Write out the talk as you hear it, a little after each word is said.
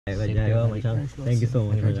Thank you so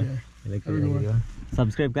much.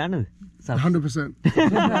 Subscribe channel. 100%.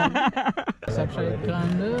 Subscribe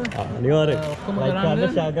channel. Like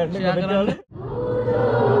share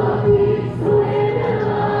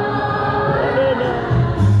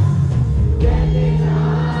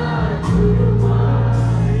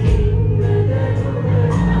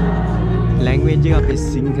language එක අපේ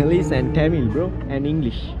Sinhalese and Tamil bro and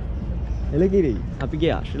English. එලකිරි අපි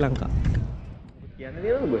ගියා ශ්‍රී ලංකා. කියන්න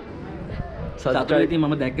දෙනවද බෝ? සතුටුයි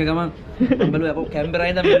මම දැක්ක ගමන් මම බලුවා අපෝ කැම්බරා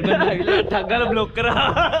ඉඳන් මෙල්බර්න් ආවිල්ලා ටක් ගාලා බ්ලොක් කරා.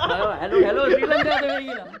 hello ශ්‍රී ලංකාවට වෙයි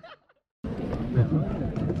කියලා.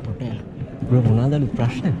 bro මොනවාද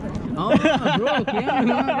ප්‍රශ්න? bro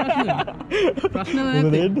කියන්නේ ප්‍රශ්න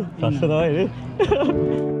නැත්තේ. ප්‍රශ්න තමයි.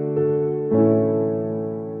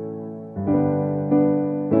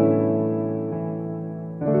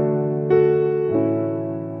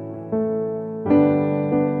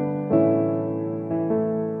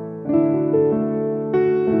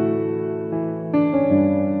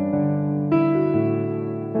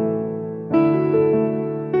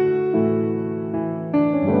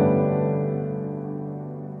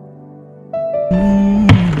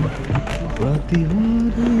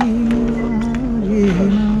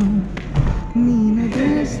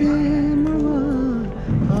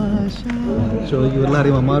 So you are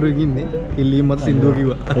very mamaru inne illi mat sindu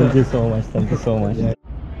kiwa. Thank you so much. Thank you so much.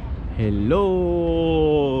 Hello.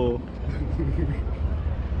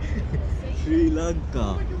 Sri Lanka.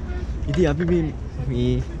 ඉතින් අපි මේ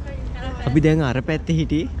අපි දැන් අර පැත්තේ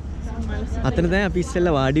හිටියේ. අතන දැන් අපි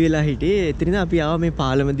ඉස්සෙල්ලා වාඩි වෙලා හිටියේ. එතනින් අපි ආව මේ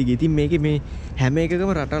පාලම දිගේ. ඉතින් මේකේ මේ හැම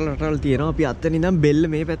එකකම රටල් තියෙනවා. අපි අතන ඉඳන් බෙල්ල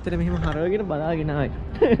මේ පැත්තට මෙහෙම හරවගෙන බලාගෙන ආවේ.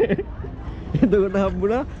 එතකොට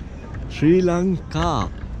හම්බුණා ශ්‍රී Lanka.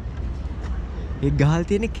 It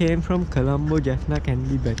Galtini came from Colombo, Jaffna,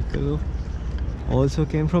 Candy, Berkeley. Also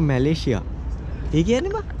came from Malaysia. Is it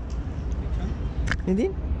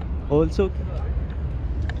anything? Also,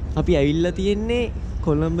 අපි ඇවිල්ලා තියෙන්නේ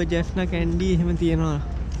කොළඹ, Jaffna, Candy එහෙම තියෙනවා.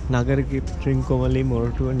 නගර ට්‍රින්කොමලි,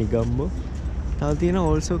 මොරටුව, නිගම්බෝ. තව තියෙනවා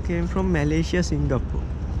also came from Malaysia, Singapore.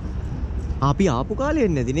 අපි ආපු කාලේ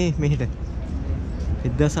එන්නේ නැති නේ මෙහෙට.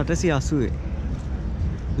 1880.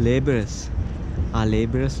 Laborers.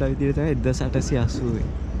 laborers ලා විදිහට තමයි 1880.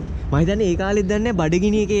 මම හිතන්නේ ඒ කාලෙත් දන්නේ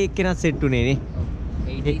බඩගිනි එකේ එක්කෙනක් සෙට් උනේ නේ.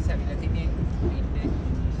 80s අවිලා තිනේ ඉන්නේ.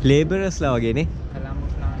 laborers ලා වගේ නේ. Colombo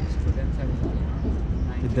plant students අවිලා.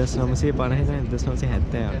 1950 ඉඳන්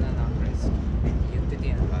 1970. යුද්ධ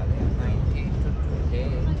තියෙන කාලේ 90 to today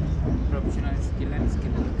professional skill and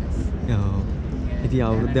skill workers. ඔව්. ඉතින්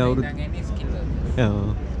අවුරුදු skill workers. ඔව්.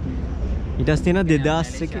 ඊට පස්සේ තියෙනවා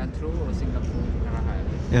 2001 through Singapore කරහාය.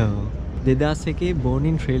 ඔව්. 2001 born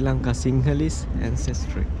in Sri Lanka, Sinhalese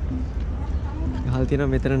ancestry. ගහලා තියෙනවා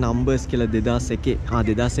මෙතන numbers කියලා 2001.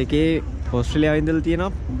 2001 ඕස්ට්‍රේලියාවේ ඉඳලා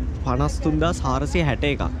තියෙනවා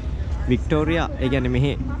 53461. වික්ටෝරියා ඒ කියන්නේ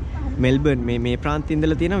මෙහි මෙල්බර්න් මේ ප්‍රාන්තයේ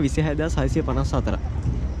ඉඳලා තියෙනවා 26654.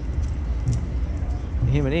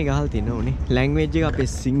 එහෙමනේ ගහලා තියෙනවා උනේ. language එක අපේ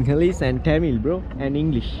Sinhalese and Tamil bro and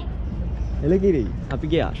English. එලකිරි අපි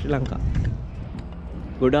ගියා ශ්‍රී ලංකා.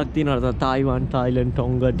 ගොඩක් තියෙනවා තායිවාන්, තායිලන්ඩ්,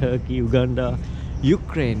 ටොංගා, ටර්කි, යුගන්ඩා,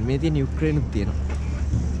 යුක්‍රේන්. මේ තියෙන යුක්‍රේනුත් තියෙනවා.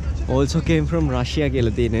 also came from Russia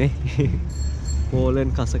කියලා තියෙනවා නේ.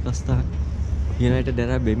 Poland, Kazakhstan, United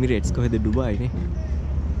Arab Emirates කොහෙද ඩුබායි නේ.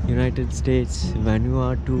 United States,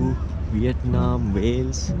 Vanuatu, Vietnam,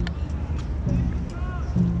 Wales.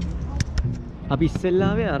 අපි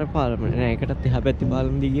ඉස්සෙල්ලාවේ අර පාලම නෑ එකටත් එහා පැත්තේ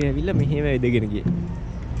පාලම දිගේ ඇවිල්ලා මෙහෙම ඇවිදගෙන ගියේ.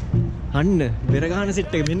 අන්න බෙර ගහන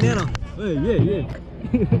සෙට් එක මෙන්න යනවා. ඒ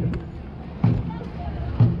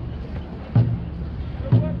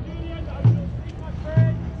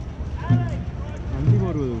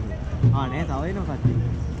අන්තිමවරු නෑ තව එනවා කට්ටිය.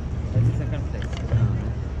 second place.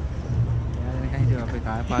 එයා දැන් කහිට අපේ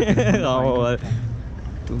කාය පාත්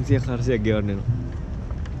 300 ගෙවන්න එනවා.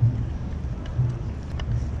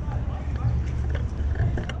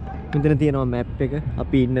 මෙතන තියෙනවා මැප් එක.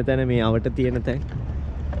 අපි ඉන්න තැන මේ අවට තියෙන තැන.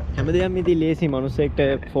 හැමදේම ඉතින් ලේසි මිනිස්සෙක්ට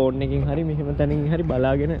ෆෝන් එකකින් හරි මෙහෙම තැනකින් හරි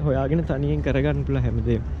බලාගෙන හොයාගෙන තනියෙන් කරගන්න පුළුවන්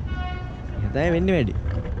හැමදේම. එහෙනම් වෙන්නේ වැඩි.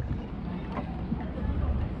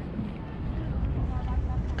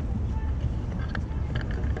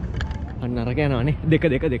 අන්න අරක යනවානේ. දෙක.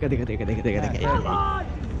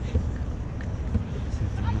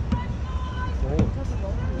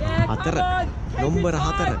 හතර. නම්බර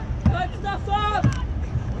 4.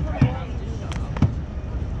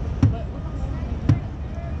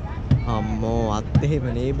 අම්මෝ අත් එහෙම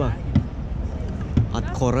නේ බං. අත්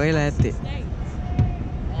කොර වෙලා ඇත්තේ.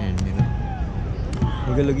 එන්නේ නෝ.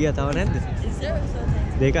 ඒගොල්ලෝ ගියා තව නැද්ද?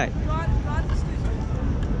 දෙකයි.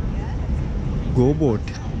 Go boat.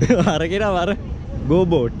 අරගෙන අර go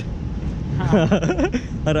boat.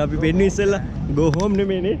 අර අපි වෙන්නේ ඉස්සෙල්ලා go home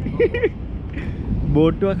නෙමෙයිනේ.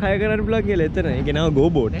 බෝට් එකක් හය කරන්න පුළුවන් කියලා එතන. ඒක නම go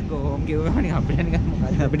boat. දැන් go home කියවම නිකන් අපිට නිකන්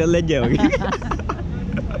මොකක්ද? අපිට ලැජ්ජා වගේ.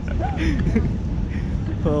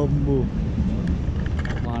 අම්මෝ.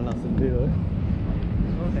 මාළසුන්දේ ඔය.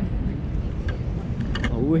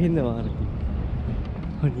 අවුව හින්ද මාරකි.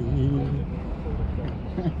 අනේ.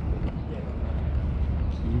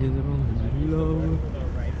 කීයදරෝ ගිහිලා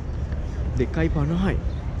 2.50යි.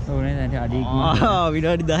 ඕනේ දැන් අඩි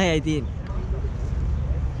විනාඩි 10යි තියෙන්නේ.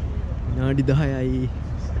 විනාඩි 10යි.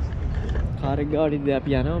 කාර් එක ගාවට ඉඳලා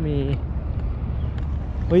අපි යනවා මේ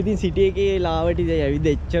ඔය ඉතින් සිටි එකේ ලාවට ඉඳලා ඇවිත්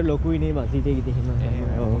එච්චර ලොකුයි නේ බස් සිටි එකේ එහෙම.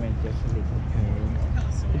 ඔව්.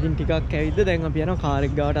 ඉතින් ටිකක් ඇවිත් දැන් අපි යනවා කාර්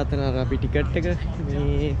එක ගාවට අතන අර අපි ටිකට් එක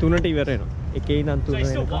මේ 3ට ඉවර වෙනවා. එකේ ඉඳන් 3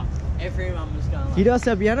 වෙනකම්. ඊට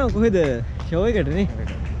පස්සේ අපි යනවා කොහෙද? ෂෝ එකට නේ.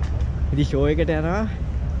 ඉතින් ෂෝ එකට යනවා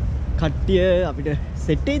කට්ටිය අපිට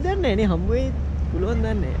සෙට් එකේ දන්නේ නැහැ නේ හම්බ වෙයි පුළුවන්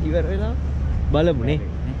දන්නේ නැහැ. ඉවර වෙලා බලමු නේ.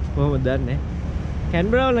 කොහොමද දන්නේ?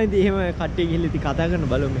 කැන්බරා වල ඉතින් එහෙම කට්ටිය ගිහිල්ලා ඉතින් කතා කරන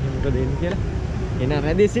බලමු මෙහෙම මොකද වෙන්නේ කියලා. එන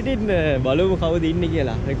රැඳී සිටින්න බලමු කවුද ඉන්නේ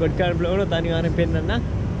කියලා. රෙකෝඩ් කරන්න බලනොත් අනිවාර්යෙන් පෙන්නන්න.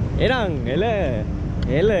 එරන්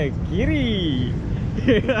එල කිරි.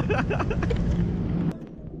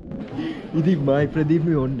 ඉතින් මයි ප්‍රදීප්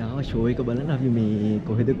මේ ඔන්න ආව ෂෝ එක බලන්න අපි මේ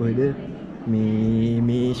කොහෙද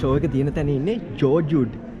මේ ෂෝ එක තියෙන තැන ඉන්නේ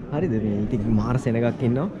ජෝර්ජ්වුඩ්. හරිද මේ ඉතින් මාර සෙනගක්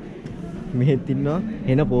ඉන්නවා. මෙහෙත් ඉන්නවා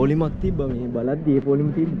එන පොලිමක් තිබ්බා මේ බලද්දි ඒ පොලිම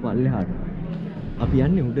තිබ්බ පල්ලෙහාට. අපි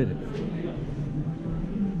යන්නේ උඩට.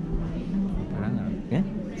 ඈ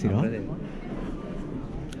සිරා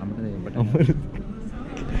අමතක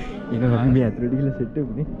ඉතින් අපි මේ ඇතුළට ගිහලා සෙට්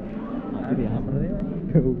එකුනේ. අපි යහපර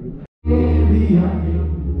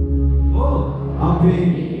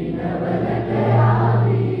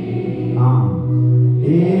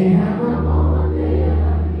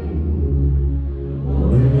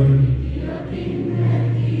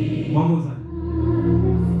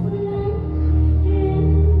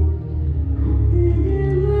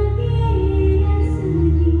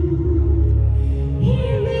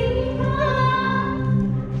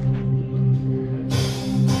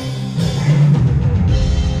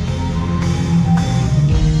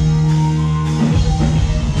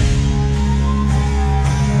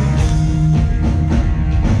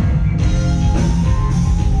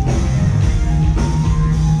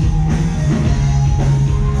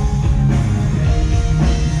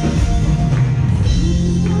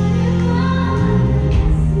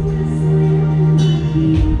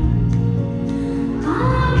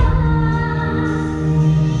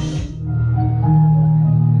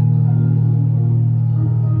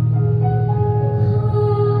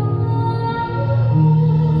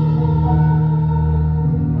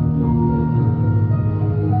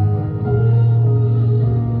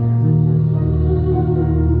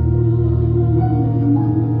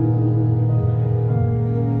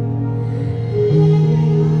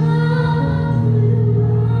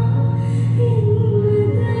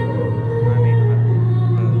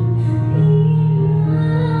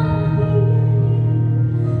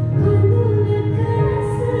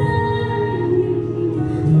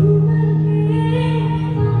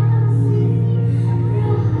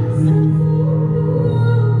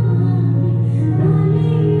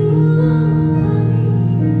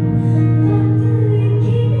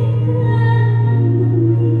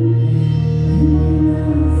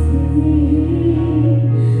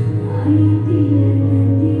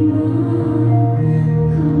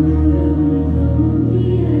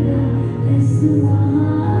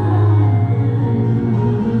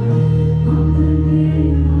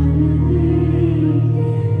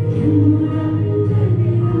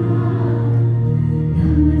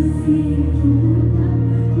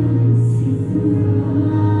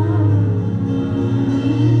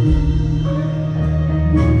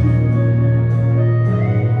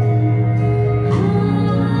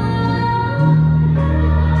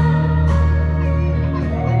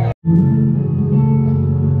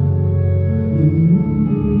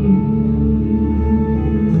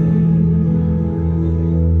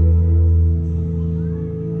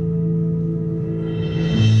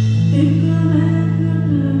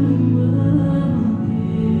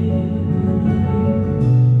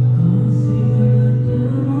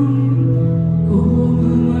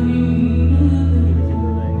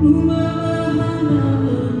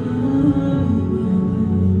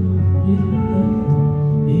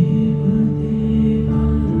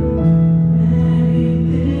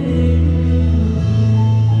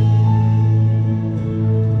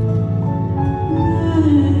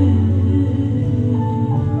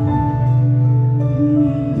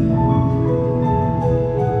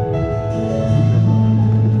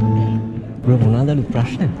බ්‍රෝ මොනවාද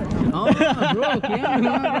ප්‍රශ්න? බ්‍රෝ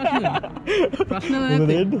කියන්නේ ප්‍රශ්න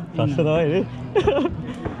නැත්තේ. ප්‍රශ්න තමයි.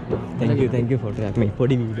 Thank you for that. මේ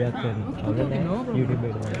පොඩි වීඩියෝ එකක් කරනවා. YouTube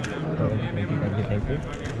එකට. Thank you.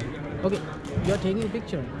 Okay, you are taking a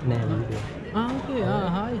picture. නෑ වීඩියෝ. Okay.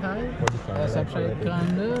 Hi. Subscribe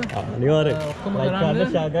කරන්න. අනිවාර්යෙන්. ඔක්කොම like කරන්න.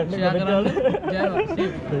 share කරන්න. ජයවත්.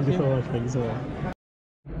 Thank you so much.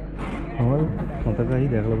 අවල් මතකයි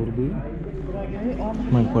දැකලා පුරුදුයි.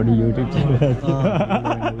 මම පොඩි YouTube channel එකක්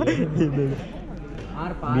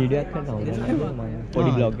වීඩියෝ එකක් කරනවා.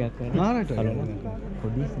 පොඩි vlog එකක් කරනවා.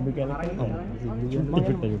 පොඩි සිදු කියලා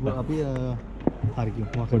අපි හරි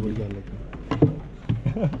කිව්වා මාස පොඩි කියලා.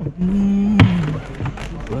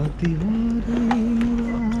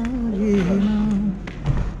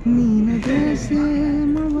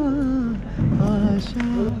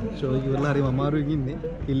 ශෝයි වල හරි අමාරුවෙන් ඉන්නේ.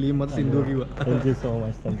 ඉල්ලීම් මත සින්දුව කිව්වා. Thank you so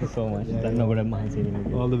much. දැන් ඔබට මහන්සි වෙන්න.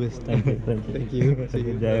 All the best. Thank you.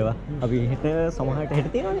 ජයවා. අපි හෙට සමහරට හෙට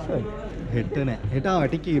තියෙනවනේ ෂෝයි. හෙට නෑ. හෙට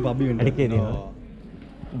ටිකේ පබ්බි වෙන්න. ටිකේ තියෙනවා.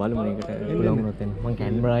 බලමු මේකට පුළුවන් වුණොත් එන්න. මං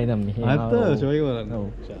කැමරා ඉදන් මෙහෙම. අත්ත ෂෝයි වල. ඔව්.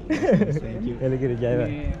 Thank you. එලකිරි ජයවා.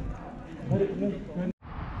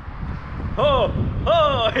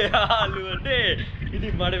 යාළුවනේ.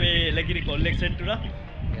 ඉතින් මට මේ එලකිරි කොල්ලෙක් සෙට් වුණා.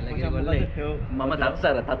 මම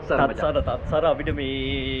තත්සර අපිට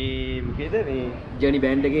මේ මොකේද මේ ජර්නි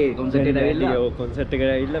බෑන්ඩ් එකේ කොන්සර්ට් එකට ඇවිල්ලා කොන්සර්ට් එකට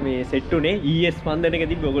ඇවිල්ලා මේ සෙට් උනේ ES ස්පන්දන එක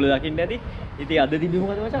තිබ්බ ඔයගොල්ලෝ දකින්න ඇති. ඉතින් අද තිබ්බේ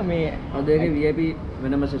මොකද මචං මේ අද ඒකේ VIP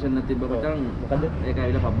වෙනම සෙෂන් එකක් තිබ්බ මචං. මොකද ඒක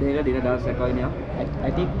ඇවිල්ලා පබ් එකක දින ඩාන්ස් එකක් වගේ නිකන්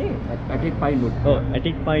ඇටික් පයින්වුඩ්. ඔව්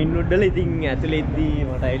ඇටික් පයින්වුඩ් වල ඉතින් ඇතුලේ ඉද්දී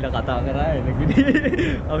මට ඇවිල්ලා කතා කරා එනකිට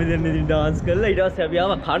අපි දැන් ඉතින් ඩාන්ස් කරලා ඊට පස්සේ අපි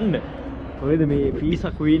ආවා කන්න. කොහෙද මේ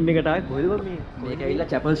පීසා ක්වීන් එකට ආවේ කොහෙද මේ මේක ඇවිල්ලා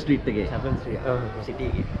චැපල් ස්ට්‍රීට් එකේ. චැපල්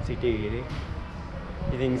ස්ට්‍රීට් සිටි එකේ.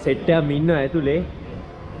 ඉතින් සෙට් එකක් ඉන්නවා ඇතුලේ.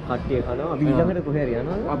 කට්ටිය කනවා. අපි ඊළඟට කොහේ හරි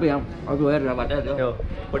යනවා. අපි ඔය රවටද. ඔව්.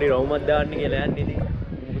 පොඩි රවුමක් දාන්න කියලා යන්නේ ඉතින්.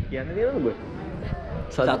 මොකද කියන්න තියෙනවද ඔබ?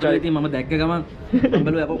 සත්‍යයි ඉතින් මම දැක්ක ගමන් මම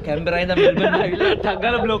බැලුවා අපෝ කැමරාවෙන් ඉඳන් මෙල්බර්න් ආවිල්ලා ටක්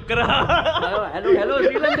ගාලා બ્લોක් කරා. හෙලෝ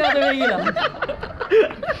ශ්‍රී ලංකාවට වෙයි කියලා.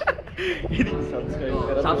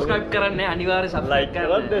 සබස්ක්‍රයිබ් කරන්න අනිවාර්යයෙන් සබස්ක්‍රයිබ්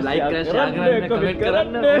කරන්න. ලයික් කරන්න, ෂෙයා කරන්න, කමෙන්ට්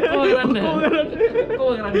කරන්න,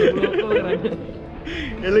 ඔක්කොම කරන්න.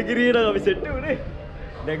 එලකිරියට අපි සෙට් උනේ.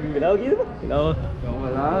 දැන් වෙලාව කීයද? වෙලාව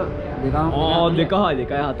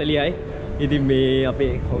 2:40යි. ඉතින් මේ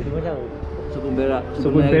අපේ කවුද මචං?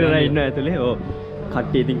 සුපුන් පෙරේරා ඉන්න ඇතුලේ. ඔව්.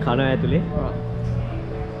 කට්ටිය ඉතින් කනවා ඇතුලේ.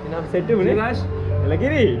 එහෙනම් සෙට් උනේ.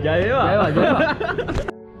 එලකිරි ජය වේවා.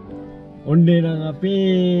 ඔන්නේ නම්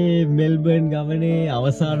අපේ මෙල්බර්න් ගමනේ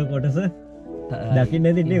අවසාන කොටස දකින්න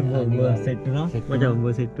ඇතිනේ ඔබ සෙට් වුණා. මචං ඔබ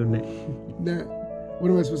සෙට් වුණේ Nah, what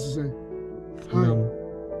am I supposed to say? Hi,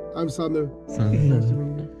 I'm Sander.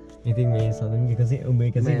 ඉතින් මේ සදන් එකසේ ඔබ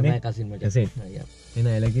එකසේ නේ කසින් මචං. සෙට්. එන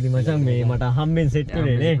එලකිරි මචං මේ මට හම්බෙන් සෙට්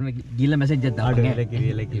උනේ නේ. ගිල්ල මැසේජ් එකක් දාන්න. එලකිරි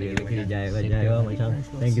ජයවා මචං.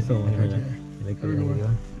 Thank you so much මචං. එලකිරි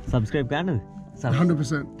subscribe කරන්නද?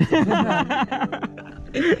 100%.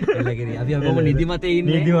 එලකිරි අපි ඔක්කොම නිදිමතේ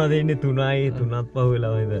ඉන්නේ. නිදිමතේ ඉන්නේ 3ත් පහ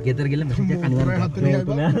වෙලා වයිද. ගෙදර ගිහලා මැසේජ් එකක් අනිවාර්යෙන්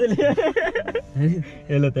දාන්න.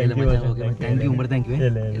 එල thank you මචං. thank you උඹට thank you.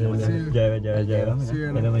 ජයවා.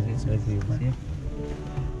 එල මචං.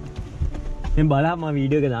 දැන් බලන්න මම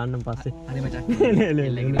වීඩියෝ එක දාන්නම් පස්සේ. හරි මචං.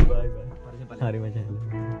 හරි මචං.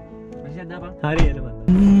 මැසේජ් දාපන්. හරි එල මචං.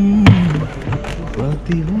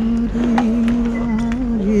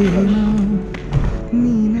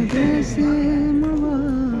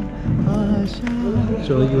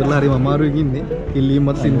 ශෝයි වල හරි අමාරුවෙන් ඉන්නේ. ඉල්ලීම්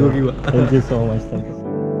මත සින්දුව කිව්වා. Thank you so much.